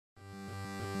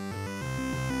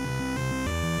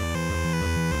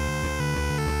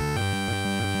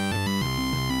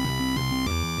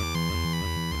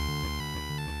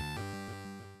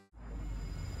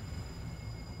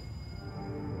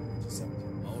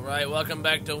Alright, welcome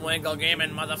back to Wangle Gaming,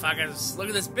 motherfuckers. Look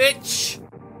at this bitch!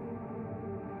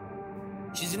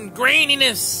 She's in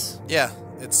graininess! Yeah,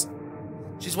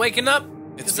 She's waking up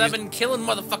because I've been killing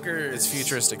motherfuckers. It's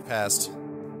futuristic past.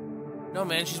 No,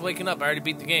 man, she's waking up. I already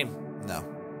beat the game. No.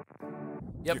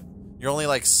 Yep. You're only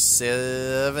like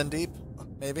 7 deep,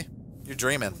 maybe? You're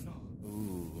dreaming.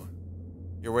 Ooh.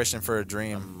 You're wishing for a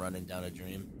dream. I'm running down a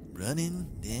dream. Running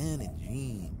down a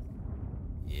dream.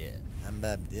 Yeah. I'm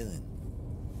Bob Dylan.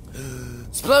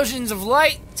 Explosions of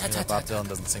light! Bob Dylan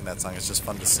doesn't sing that song. It's just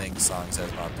fun to sing songs as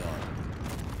Bob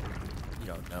Dylan. You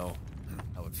don't know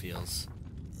how it feels.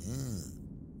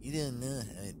 You don't know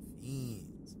how it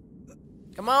feels.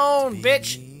 Come on,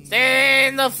 bitch!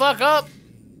 Stand the fuck up!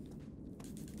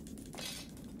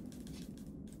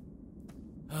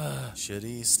 Should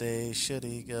he stay? Should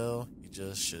he go?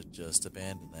 You should just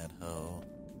abandon that hoe.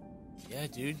 Yeah,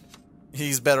 dude.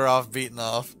 He's better off beaten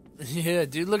off. Yeah,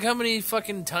 dude, look how many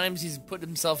fucking times he's put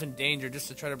himself in danger just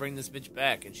to try to bring this bitch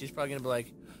back. And she's probably gonna be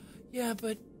like, yeah,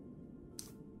 but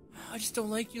I just don't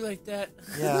like you like that.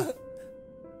 Yeah.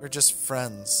 We're just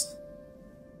friends.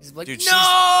 He's like, dude, no! look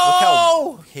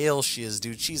how pale she is,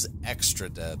 dude. She's extra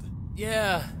dead.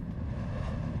 Yeah.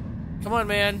 Come on,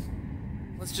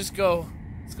 man. Let's just go.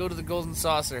 Let's go to the golden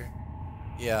saucer.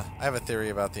 Yeah, I have a theory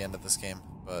about the end of this game,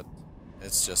 but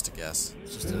it's just a guess.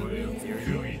 It's just a real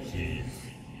theory.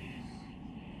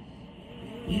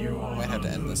 Might have to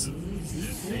end this.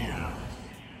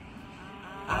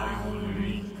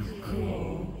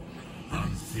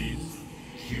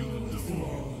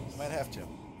 Might have to.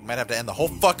 Might have to end the whole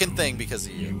fucking thing because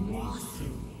of you.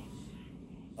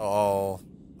 Oh,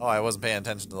 I wasn't paying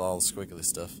attention to all the squiggly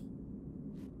stuff.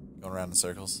 Going around in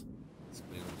circles.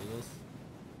 Squiggle doodles.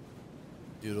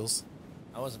 Doodles.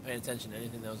 I wasn't paying attention to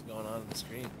anything that was going on the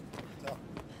screen. Oh.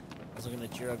 I was looking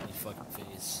at your ugly fucking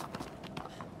face.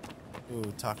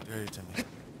 Ooh, talk dirty to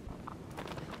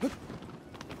me.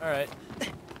 Alright.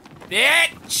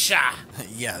 Bitch!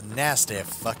 Yeah, nasty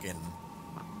fucking...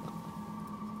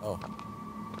 Oh.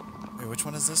 Wait, which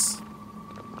one is this? I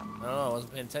don't know, I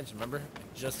wasn't paying attention, remember?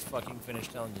 I just fucking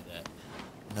finished telling you that.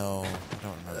 No, I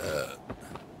don't remember.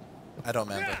 I don't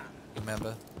remember. You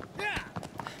remember?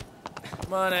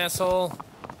 Come on, asshole.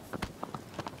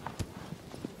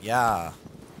 Yeah.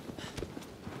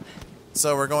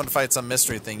 So we're going to fight some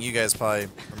mystery thing. You guys probably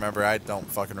remember. I don't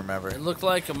fucking remember. It looked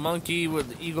like a monkey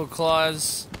with eagle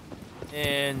claws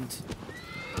and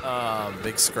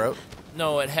Big scrote?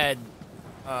 no, it had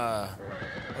Oh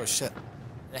shit.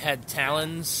 it had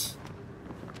talons,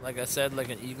 like I said, like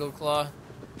an eagle claw.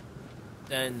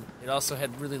 Then it also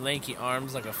had really lanky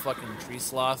arms like a fucking tree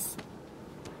sloth.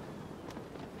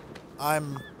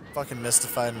 I'm fucking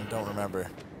mystified and don't remember.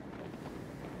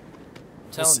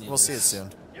 I'm telling you, we'll see it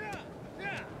soon.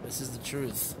 This is the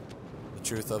truth. The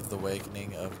truth of the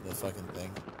awakening of the fucking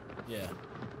thing. Yeah.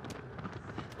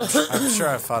 I'm sure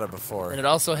I've fought it before. And it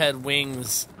also had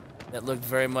wings that looked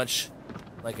very much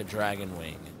like a dragon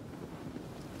wing.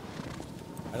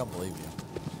 I don't believe you.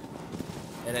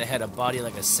 And it had a body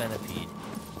like a centipede.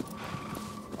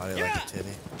 Body like a titty.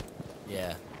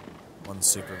 Yeah. One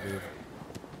super boob.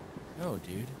 No,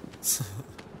 dude. Two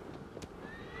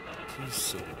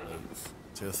super boobs.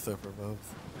 Two super boobs.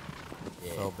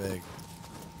 Yeah. So big.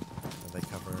 They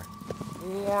cover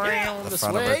The the this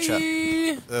front of her way.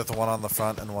 chest. There's the one on the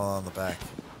front and one on the back.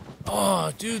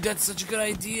 Oh, dude, that's such a good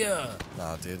idea.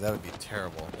 No, dude, that would be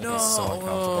terrible. It'd No. be so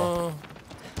uncomfortable.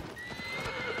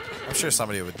 I'm sure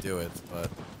somebody would do it, but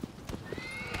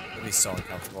it'd be so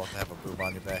uncomfortable to have a boob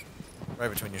on your back, right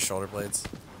between your shoulder blades.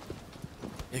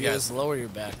 You guys lower your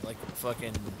back like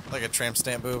fucking. Like a tramp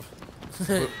stamp boob.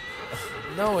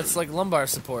 No, it's like lumbar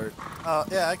support. Oh,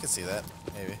 yeah, I can see that.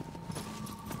 Maybe.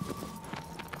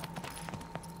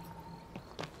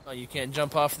 Oh, you can't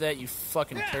jump off that, you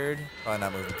fucking turd. Probably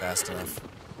not moving fast enough.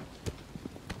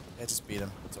 Yeah, just beat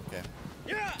him. It's okay.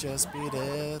 Just beat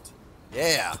it.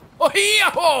 Yeah. Oh,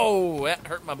 yeah! Oh, that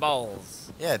hurt my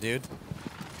balls. Yeah, dude.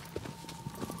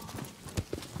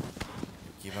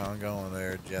 Keep on going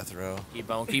there, Jethro.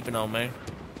 Keep on keeping on, man.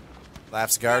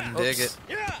 Laughs garden, dig Oops.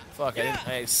 it. Fuck,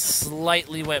 I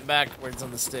slightly went backwards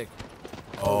on the stick.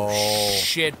 Oh.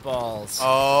 Shit balls.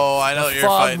 Oh, I know what you're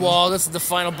Fog fighting. wall, this is the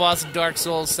final boss of Dark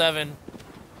Souls 7.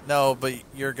 No, but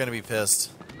you're gonna be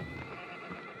pissed.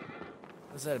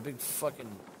 What's that, a big fucking...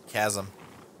 Chasm.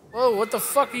 Whoa, what the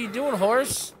fuck are you doing,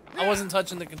 horse? I wasn't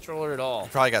touching the controller at all. You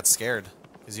probably got scared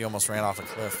because you almost ran off a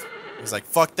cliff. He's like,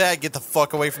 fuck that, get the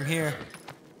fuck away from here.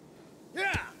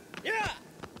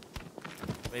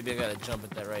 Maybe I gotta jump at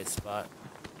that right spot.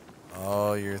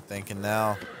 Oh, you're thinking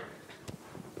now.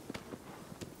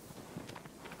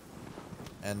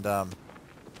 And,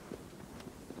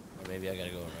 maybe I gotta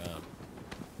go around.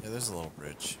 Yeah, there's a little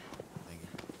bridge.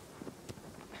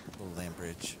 Little land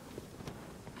bridge.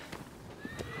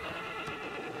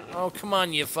 Oh, come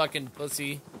on, you fucking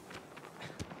pussy.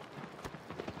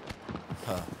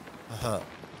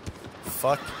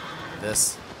 Fuck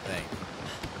this thing.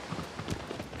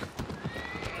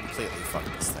 Completely fuck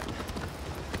this thing.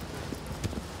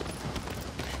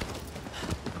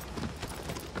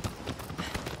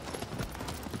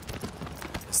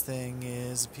 This thing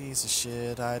is a piece of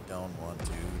shit. I don't want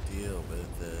to deal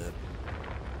with it.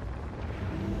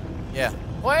 Yeah.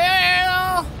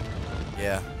 Well!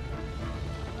 Yeah.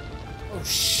 Oh,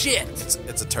 shit!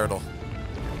 It's a turtle.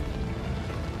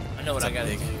 I know what I gotta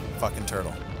big do. Fucking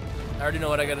turtle. I already know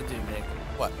what I gotta do, Nick.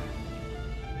 What?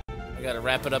 I gotta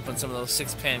wrap it up in some of those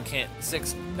six-pack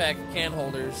can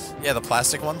holders. Yeah, the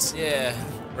plastic ones? Yeah.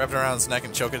 Wrap it around its neck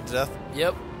and choke it to death?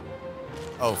 Yep.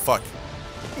 Oh, fuck.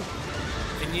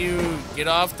 Can you get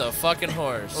off the fucking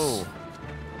horse? Oh.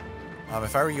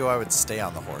 If I were you, I would stay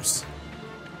on the horse.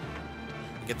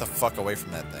 Get the fuck away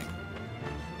from that thing.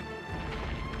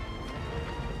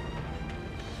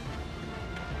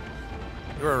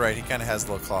 You were right, he kind of has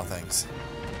little claw things.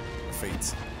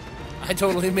 Feet. I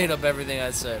totally made up everything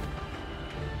I said.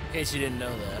 In case you didn't know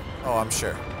that. Oh, I'm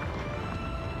sure.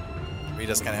 But he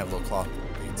does kind of have little claw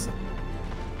feet.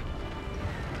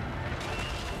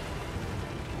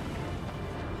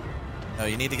 No,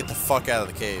 you need to get the fuck out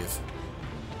of the cave.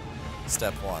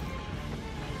 Step one.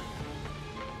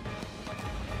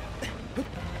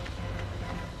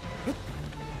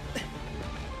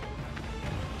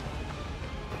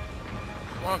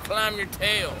 I want to climb your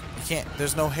tail. You can't.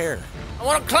 There's no hair. I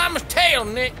want to climb his tail,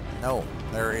 Nick. No,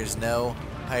 there is no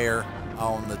hair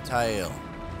on the tail.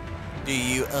 Do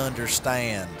you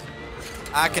understand?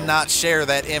 I cannot share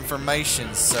that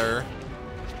information, sir.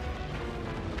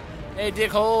 Hey,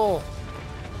 dickhole.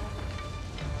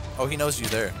 Oh, he knows you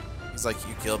there. He's like,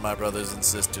 you killed my brothers and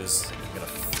sisters. I'm gonna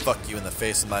fuck you in the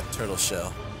face with my turtle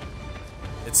shell.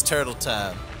 It's turtle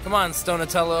time. Come on,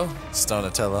 Stonatello.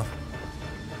 Stonatello.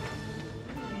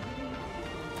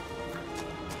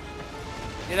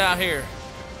 Get out here.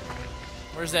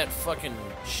 Where's that fucking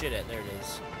shit at? There it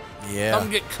is. Yeah.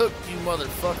 Come get cooked, you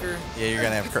motherfucker. Yeah, you're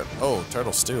gonna have oh,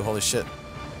 turtle stew. Holy shit.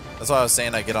 That's why I was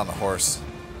saying I get on the horse.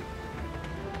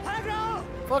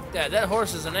 Fuck that. That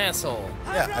horse is an asshole.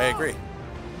 Yeah, I agree.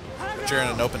 But you're in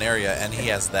an open area and he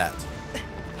has that.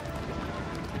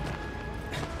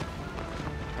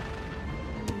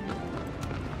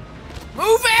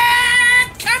 Move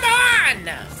it! Come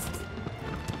on!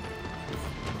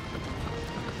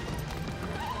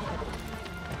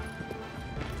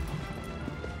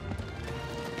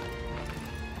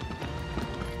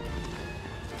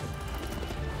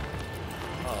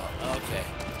 Oh, okay.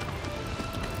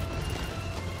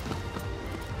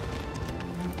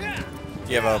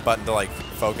 Do you have a button to like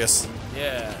focus?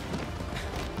 Yeah.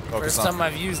 Focus First on. time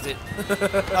I've used it.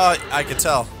 Oh, I could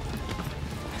tell.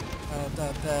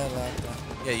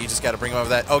 Yeah, you just gotta bring him over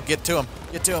that. Oh, get to him.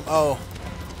 Get to him. Oh.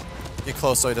 Get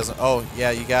close so he doesn't. Oh,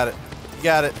 yeah, you got it. You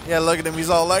got it. Yeah, look at him. He's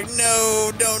all like,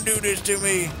 no, don't do this to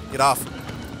me. Get off.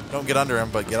 Don't get under him,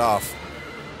 but get off.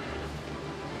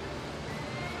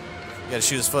 You gotta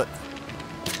shoot his foot.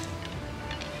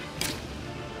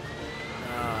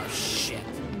 Oh, shit.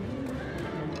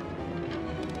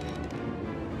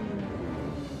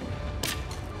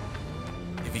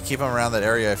 If you keep him around that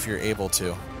area, if you're able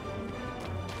to.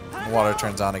 The water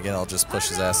turns on again, it'll just push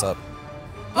his ass up.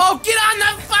 Oh, get on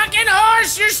the fucking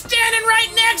horse! You're standing right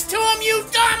next to him, you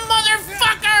dumb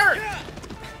motherfucker!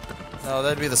 No,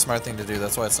 that'd be the smart thing to do.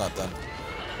 That's why it's not done.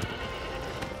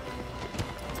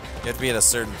 You have to be at a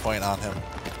certain point on him.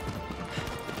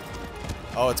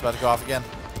 Oh, it's about to go off again.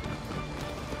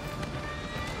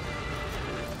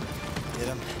 Get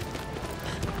him.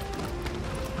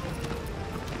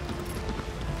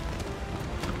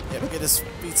 Yep, get his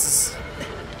feet.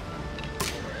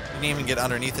 You didn't even get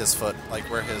underneath his foot, like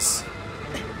where his...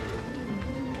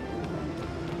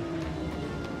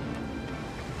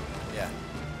 Yeah.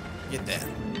 Get that.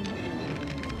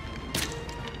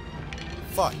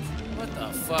 Fuck. What the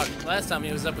fuck? Last time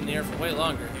he was up in the air for way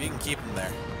longer. You can keep him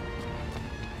there.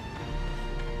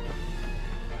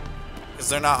 Because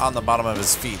they're not on the bottom of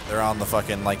his feet. They're on the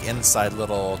fucking, like, inside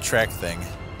little track thing.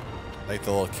 Like the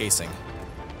little casing.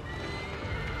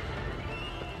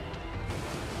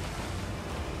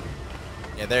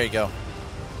 Yeah, there you go.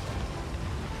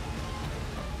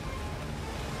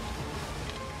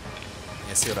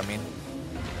 You see what I mean?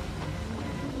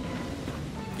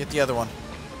 Get the other one.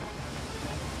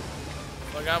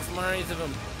 Look out from underneath of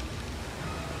him.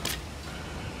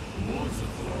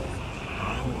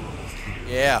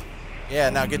 Yeah. Yeah,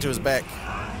 now get to his back.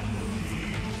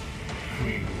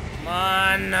 Come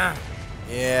on.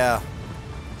 Yeah.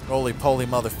 Roly-poly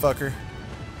motherfucker.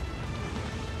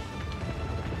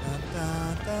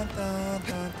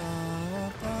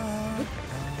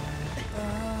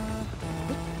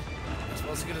 Am I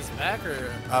supposed to get his back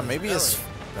or Maybe his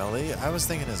belly? I was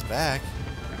thinking his back.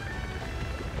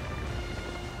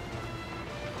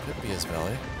 Could be his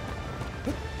belly.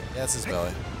 Yeah, it's his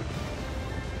belly.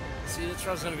 See, that's where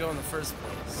I was gonna go in the first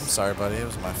place. I'm sorry, buddy. It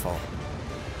was my fault.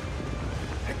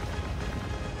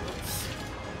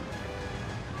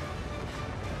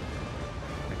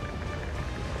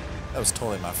 That was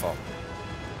totally my fault.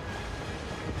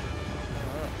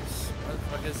 Where the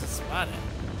fuck is this spot at?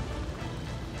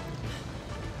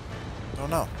 Don't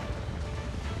know.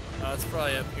 Oh, it's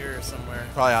probably up here somewhere.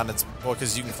 Probably on its... Well,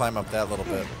 because you can climb up that little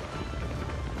bit.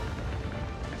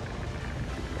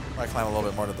 Probably climb a little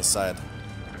bit more to the side.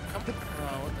 Come on.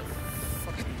 Oh, what the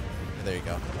fuck? Yeah, there you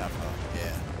go.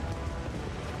 Yeah.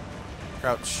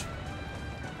 Crouch.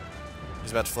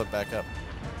 He's about to flip back up.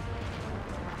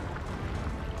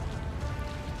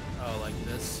 Oh, like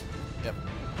this? Yep.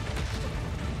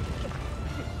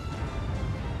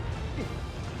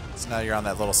 So now you're on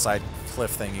that little side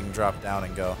cliff thing. You can drop down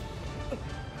and go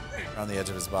around the edge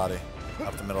of his body,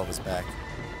 up the middle of his back.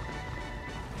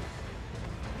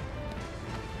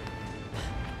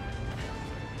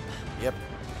 Yep.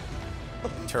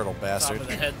 Turtle bastard. Top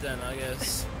of the head then, I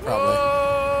guess. Probably.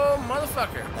 Oh,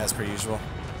 motherfucker. As per usual.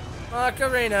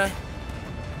 Macarena.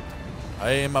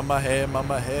 Hey,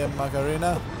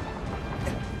 Macarena.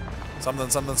 Something,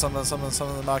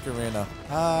 Macarena.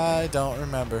 I don't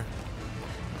remember.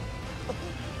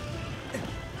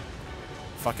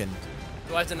 Fucking.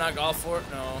 Do I have to knock all four?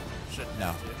 No. Shouldn't No.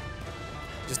 have to.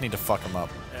 Just need to fuck him up.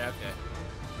 Yeah, okay.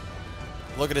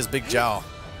 Look at his big jowl.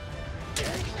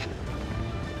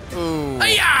 Ooh.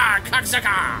 Hiya,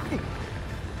 cocksucker!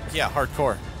 Yeah,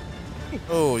 hardcore.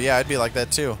 Oh, yeah, I'd be like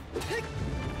that too.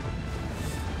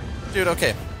 Dude,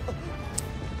 okay.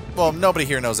 Well, nobody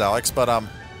here knows Alex, but,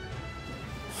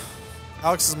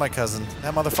 Alex is my cousin.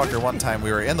 That motherfucker, one time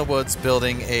we were in the woods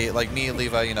building a, like me,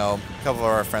 Levi, you know, a couple of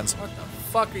our friends. What the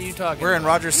fuck are you talking We're in about?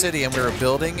 Rogers City and we were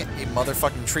building a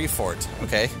motherfucking tree fort,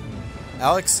 okay?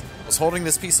 Alex was holding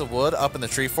this piece of wood up in the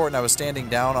tree fort and I was standing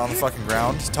down on the fucking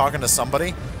ground talking to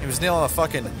somebody. He was nailing a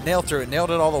fucking nail through it, nailed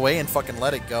it all the way and fucking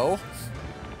let it go.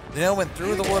 The nail went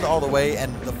through the wood all the way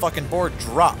and the fucking board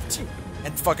dropped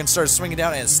and fucking started swinging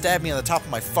down and it stabbed me on the top of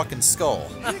my fucking skull.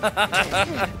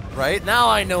 Right? Now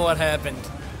I know what happened.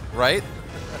 Right?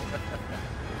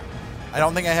 I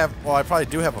don't think I have... Well, I probably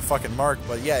do have a fucking mark,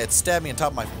 but yeah, it stabbed me on top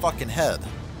of my fucking head.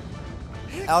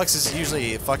 Alex is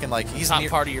usually fucking like... He's Top near,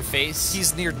 part of your face.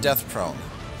 he's near death prone.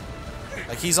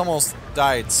 Like, he's almost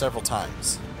died several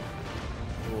times.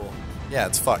 Cool. Yeah,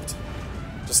 it's fucked.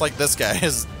 Just like this guy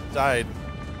has died...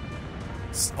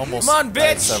 Almost Come on,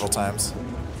 died bitch! several times.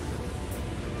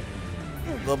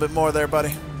 A little bit more there,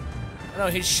 buddy. I know,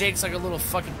 he shakes like a little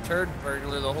fucking turd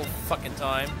burglar the whole fucking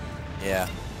time. Yeah.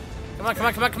 Come on, come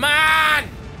on, come on, come on!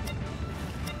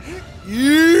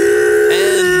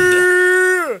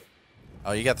 End.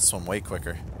 Oh, you got this one way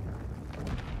quicker.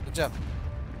 Good job.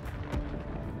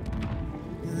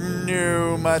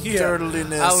 No, my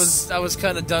turtliness. I was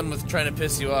kind of done with trying to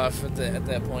piss you off at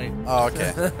that point. Oh,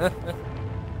 okay.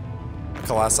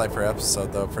 Colossi per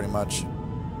episode, though, pretty much.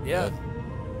 Yeah. Good.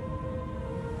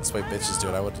 That's the way bitches do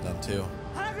it. I would have done too.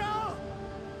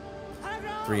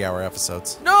 3-hour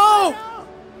episodes. No!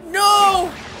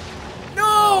 No!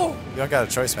 No! You don't got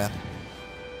a choice, man.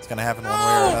 It's gonna happen one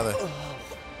way or another.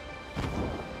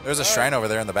 There's a shrine over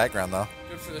there in the background, though.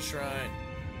 Good for the shrine.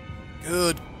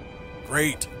 Good.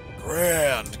 Great.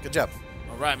 Grand. Good job.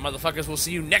 All right, motherfuckers. We'll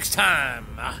see you next time.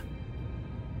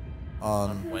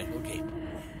 On Wangle Game.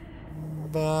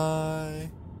 Bye.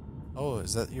 Oh,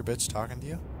 is that your bitch talking to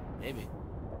you? Maybe.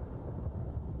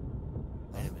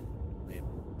 Wait a minute. Wait a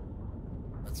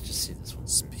minute. Let's just see this one.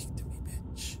 Speak to me,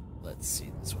 bitch. Let's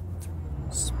see this one through.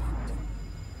 Speak to me.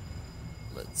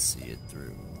 Let's see it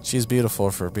through. She's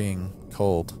beautiful for being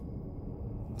cold.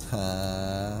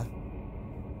 Uh,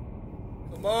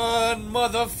 Come on,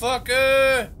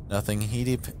 motherfucker! nothing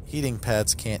heating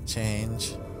pads can't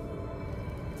change.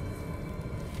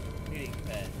 Heating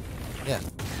pad. Yeah.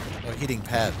 No heating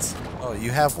pads. Oh,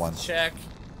 you have one. Check.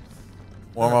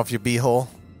 Warm up your beehole.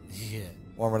 Yeah.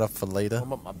 Warm it up for later.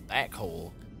 Warm up my back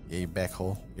hole. Yeah, your back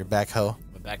hole. Your back hoe.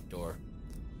 My back door.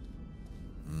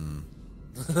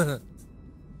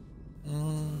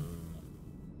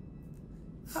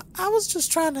 I was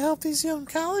just trying to help these young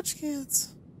college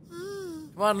kids.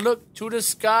 Come on, look to the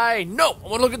sky. No! I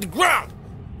want to look at the ground!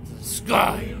 The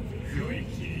sky.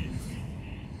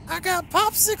 I got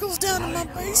popsicles down in my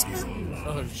basement.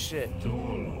 Oh shit!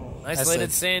 I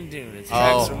Isolated said- sand dune. Its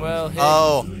tracks are well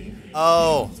hidden.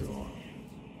 Oh.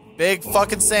 Big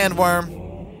fucking sandworm.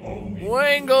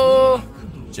 Wangle.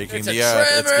 Shaking It's the a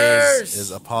earth. Its tremors! gaze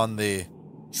is upon the.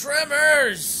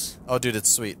 Tremors. Oh, dude, it's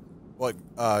sweet. What?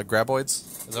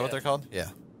 Graboids? Is that what Yeah. they're called? Yeah.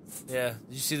 Yeah.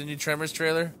 Did you see the new Tremors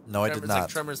trailer? No, I did Tremors, not. Like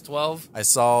Tremors 12. I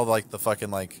saw like the fucking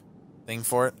like thing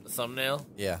for it. The thumbnail.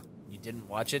 Yeah. You didn't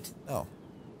watch it? No.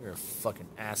 You're a fucking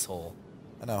asshole.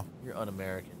 I know. You're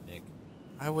un-American, Nick.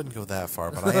 I wouldn't go that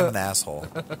far, but I am an asshole.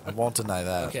 I won't deny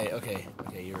that. Okay,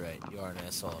 you're right. You are an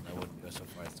asshole, and I wouldn't go so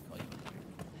far as to call you an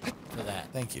American. For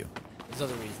that. Thank you. There's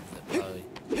other reasons that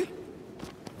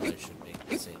probably should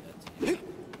make me say that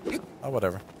to you. Oh,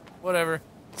 whatever. Whatever.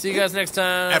 See you guys next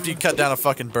time. After you cut down a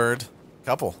fucking bird.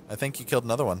 Couple. I think you killed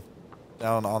another one.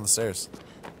 Down on the stairs.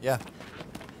 Yeah.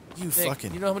 You Nick,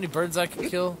 fucking... You know how many birds I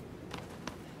could kill?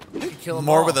 I could kill them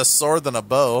More all. with a sword than a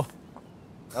bow.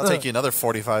 That'll take you another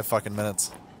 45 fucking minutes.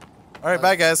 Alright,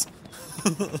 bye guys.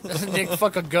 Nick,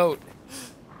 fuck a goat.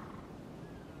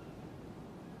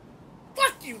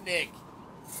 Fuck you, Nick.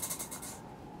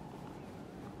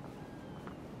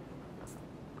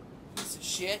 Piece of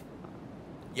shit.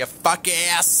 You fuck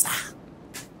ass.